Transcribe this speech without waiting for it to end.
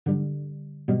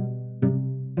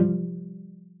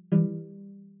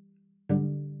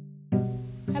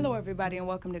Hello, everybody, and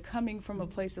welcome to Coming from a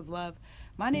Place of Love.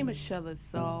 My name is Shella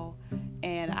Saul,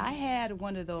 and I had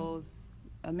one of those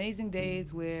amazing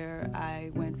days where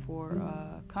I went for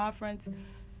a conference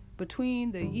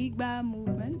between the YIGBA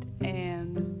movement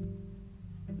and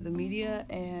the media,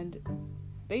 and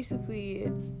basically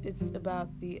it's about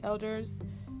the elders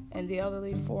and the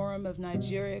Elderly Forum of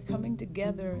Nigeria coming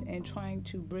together and trying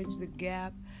to bridge the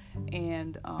gap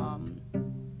and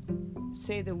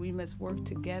say that we must work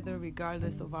together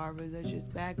regardless of our religious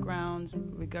backgrounds,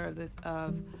 regardless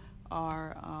of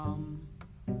our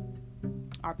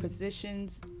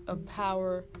positions of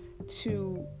power,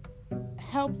 to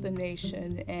help the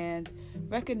nation and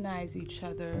recognize each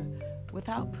other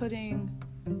without putting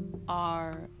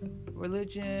our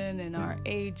religion and our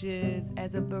ages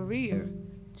as a barrier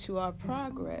to our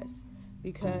progress,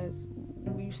 because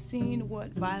we've seen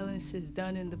what violence has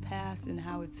done in the past and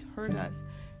how it's hurt us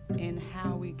and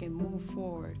how we can move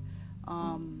forward.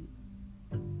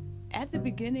 At the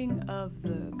beginning of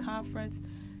the conference,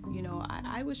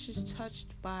 I was just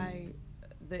touched by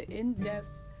the in-depth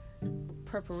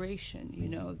preparation,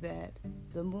 that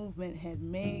the movement had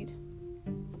made,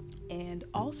 and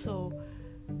also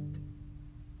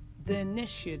the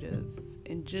initiative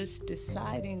and just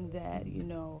deciding that,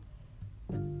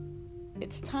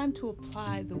 it's time to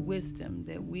apply the wisdom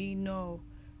that we know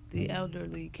the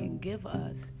elderly can give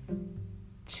us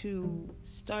to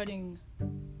starting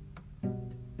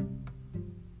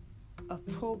a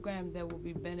program that will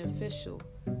be beneficial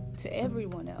to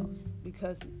everyone else,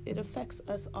 because it affects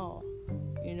us all.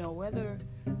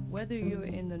 Whether you're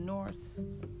in the north,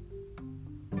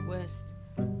 west,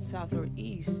 south, or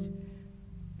east,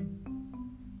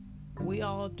 we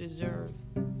all deserve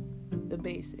the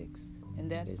basics,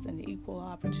 and that is an equal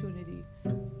opportunity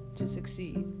to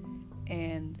succeed,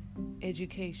 and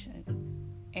education,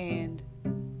 and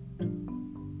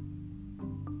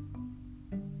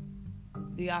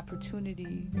the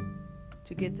opportunity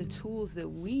to get the tools that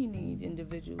we need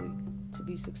individually to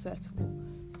be successful.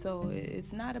 So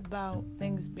it's not about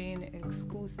things being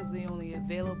exclusively only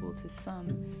available to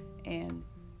some and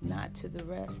not to the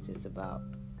rest. It's about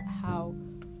how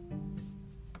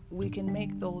we can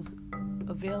make those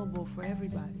available for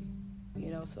everybody.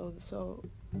 So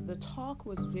the talk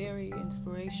was very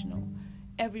inspirational.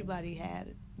 Everybody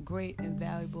had great and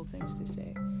valuable things to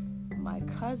say. My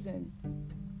cousin,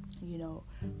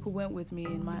 who went with me,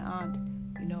 and my aunt,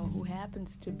 who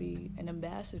happens to be an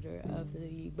ambassador of the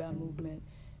YIGBA movement,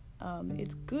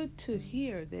 it's good to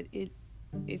hear that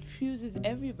it fuses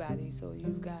everybody. So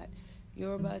you've got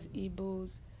Yorubas,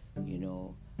 Igbos,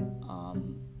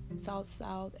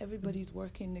 South, everybody's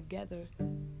working together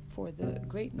for the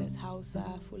greatness.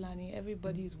 Hausa, Fulani,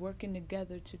 everybody's working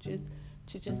together to just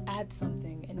add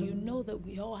something. And that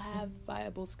we all have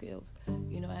viable skills.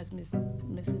 As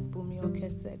Mrs.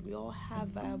 Bumioke said, we all have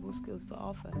viable skills to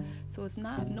offer. So it's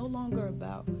no longer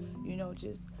about,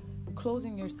 just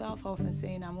closing yourself off and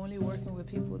saying, I'm only working with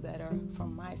people that are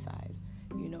from my side,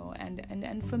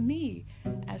 and for me,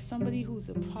 as somebody who's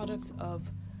a product of,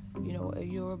 a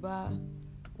Yoruba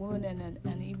woman and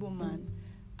an Igbo man,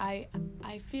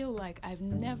 I feel like I've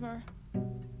never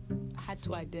had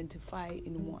to identify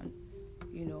in one,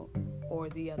 or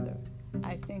the other.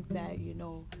 I think that,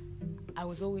 I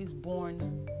was always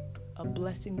born a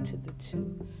blessing to the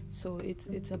two. So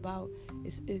it's about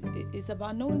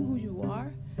knowing who you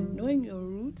are, knowing your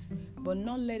roots, but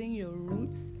not letting your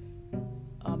roots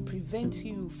prevent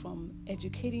you from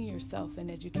educating yourself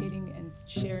and educating and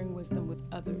sharing wisdom with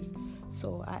others.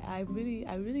 So I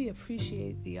really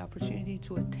appreciate the opportunity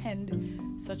to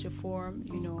attend such a forum.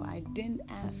 I didn't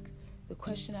ask the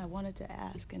question I wanted to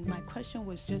ask, and my question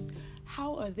was just,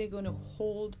 how are they going to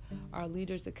hold our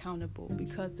leaders accountable?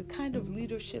 Because the kind of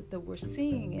leadership that we're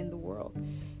seeing in the world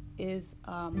is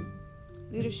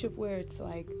leadership where it's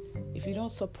like, if you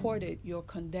don't support it, you're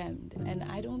condemned. And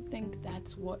I don't think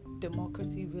that's what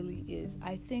democracy really is.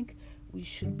 I think we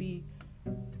should be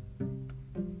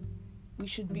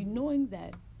knowing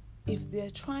that if they're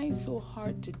trying so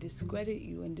hard to discredit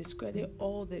you and discredit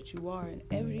all that you are and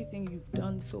everything you've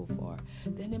done so far,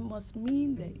 then it must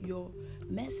mean that your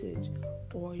message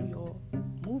or your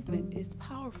movement is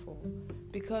powerful,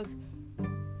 because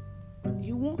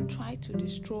you won't try to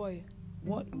destroy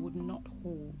what would not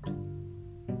hold.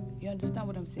 You understand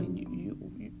what I'm saying? You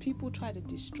people try to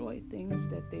destroy things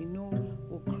that they know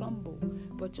will crumble.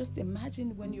 But just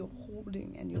imagine when you're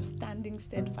holding and you're standing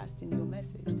steadfast in your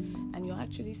message and you're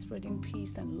actually spreading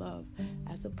peace and love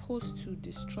as opposed to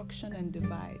destruction and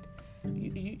divide.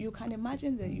 You can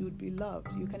imagine that you would be loved.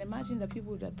 You can imagine that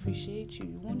people would appreciate you.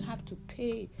 You won't have to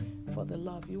pay for the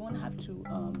love. You won't have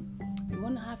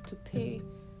to pay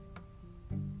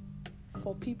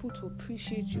for people to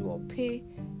appreciate you or pay,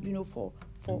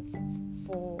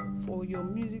 for your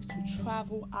music to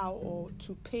travel out, or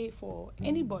to pay for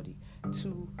anybody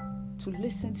to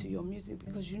listen to your music,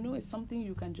 because it's something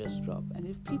you can just drop. And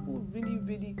if people really,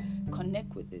 really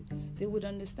connect with it, they would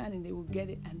understand and they will get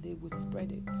it and they would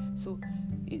spread it. So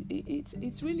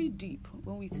it's really deep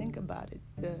when we think about it.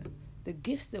 The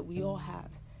gifts that we all have,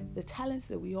 the talents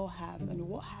that we all have, and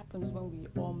what happens when we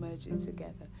all merge it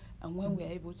together and when we're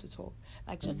able to talk.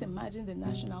 Like, just imagine the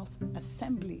National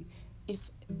Assembly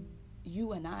if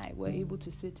you and I were able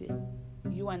to sit in,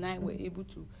 you and I were able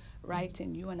to write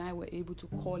in, you and I were able to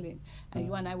call in, and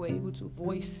you and I were able to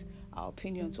voice our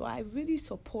opinion. So I really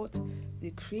support the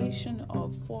creation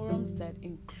of forums that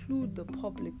include the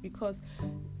public, because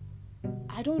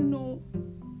I don't know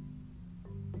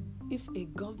if a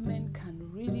government can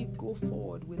really go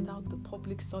forward without the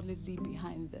public solidly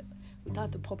behind them,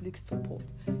 without the public support.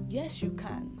 Yes, you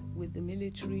can with the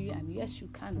military, and yes, you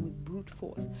can with brute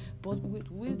force, but with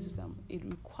wisdom, it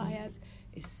requires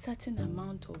a certain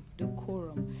amount of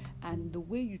decorum, and the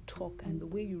way you talk and the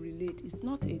way you relate is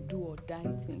not a do or die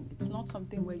thing. It's not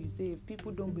something where you say, if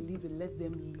people don't believe it, let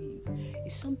them leave.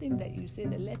 It's something that you say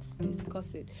that let's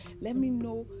discuss it. Let me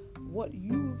know what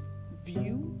you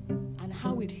view and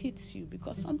how it hits you,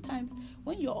 because sometimes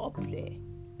when you're up there,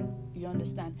 you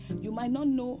understand, you might not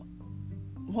know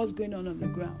what's going on the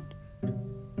ground.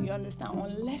 You understand,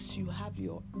 unless you have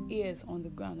your ears on the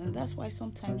ground. And that's why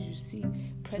sometimes you see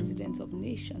presidents of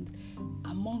nations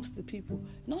amongst the people,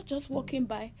 not just walking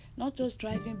by, not just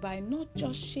driving by, not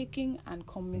just shaking and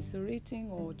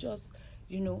commiserating, or just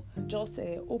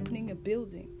opening a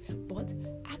building, but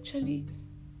actually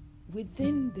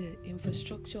within the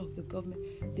infrastructure of the government,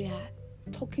 they are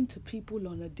talking to people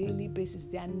on a daily basis.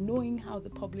 They are knowing how the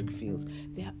public feels.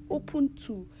 They are open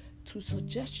to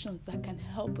suggestions that can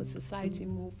help a society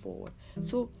move forward.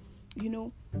 So,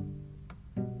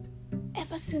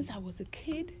 ever since I was a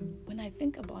kid, when I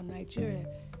think about Nigeria,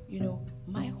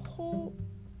 my whole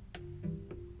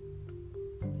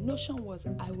notion was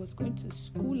I was going to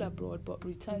school abroad but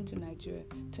return to Nigeria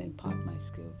to impart my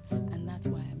skills. And that's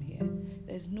why I'm here.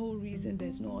 There's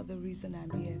no other reason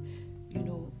I'm here.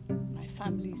 My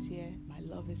family's here, my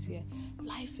love is here,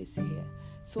 life is here.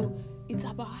 So it's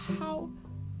about how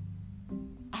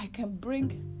I can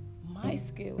bring my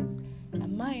skills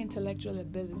and my intellectual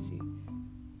ability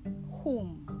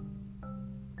home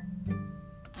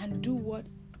and do what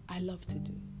I love to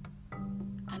do.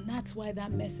 And that's why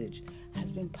that message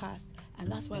has been passed.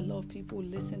 And that's why a lot of people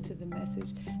listen to the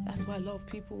message. That's why a lot of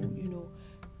people,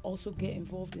 also get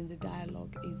involved in the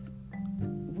dialogue. Is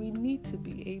we need to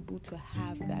be able to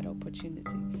have that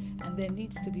opportunity. And there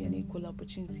needs to be an equal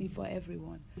opportunity for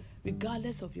everyone,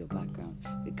 regardless of your background,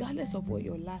 regardless of what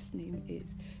your last name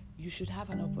is. You should have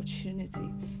an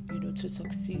opportunity, to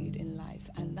succeed in life.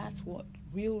 And that's what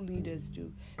real leaders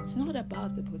do. It's not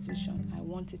about the position. I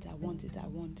want it.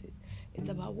 It's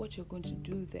about what you're going to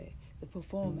do there, the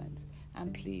performance.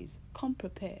 And please, come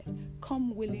prepared.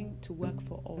 Come willing to work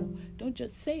for all. Don't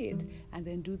just say it and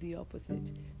then do the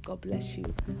opposite. God bless you.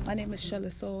 My name is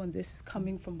Shella Soul, and this is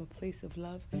Coming from a Place of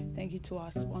Love. Thank you to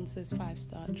our sponsors,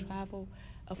 5-Star Travel,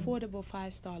 affordable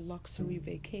 5-star luxury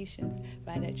vacations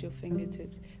right at your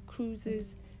fingertips,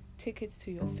 cruises, tickets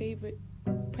to your favorite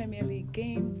Premier League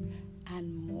games,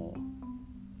 and more.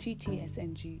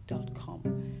 ttsng.com,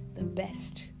 the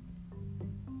best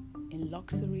in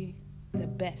luxury, the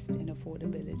best in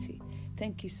affordability.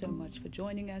 Thank you so much for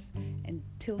joining us.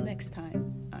 Until next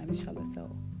time, I'm Shella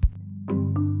Soul.